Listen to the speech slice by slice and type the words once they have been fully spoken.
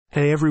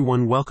Hey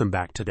everyone, welcome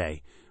back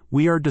today.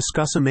 We are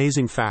discuss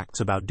amazing facts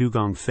about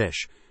dugong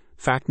fish.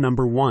 Fact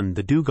number 1,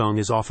 the dugong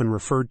is often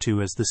referred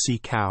to as the sea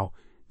cow.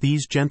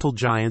 These gentle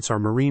giants are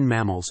marine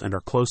mammals and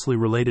are closely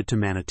related to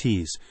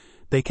manatees.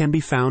 They can be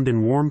found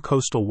in warm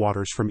coastal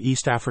waters from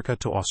East Africa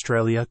to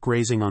Australia,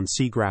 grazing on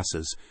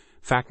seagrasses.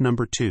 Fact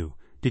number 2,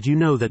 did you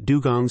know that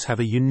dugongs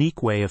have a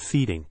unique way of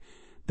feeding?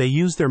 They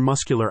use their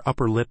muscular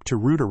upper lip to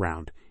root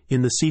around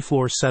in the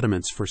seafloor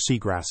sediments for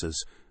seagrasses,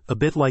 a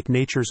bit like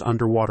nature's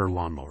underwater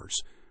lawnmowers.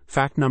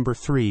 Fact number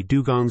 3,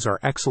 dugongs are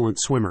excellent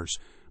swimmers,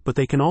 but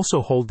they can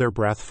also hold their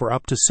breath for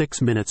up to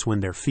 6 minutes when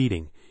they're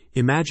feeding.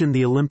 Imagine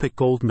the Olympic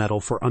gold medal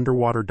for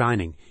underwater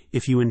dining.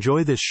 If you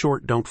enjoy this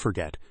short, don't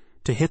forget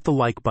to hit the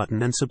like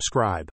button and subscribe.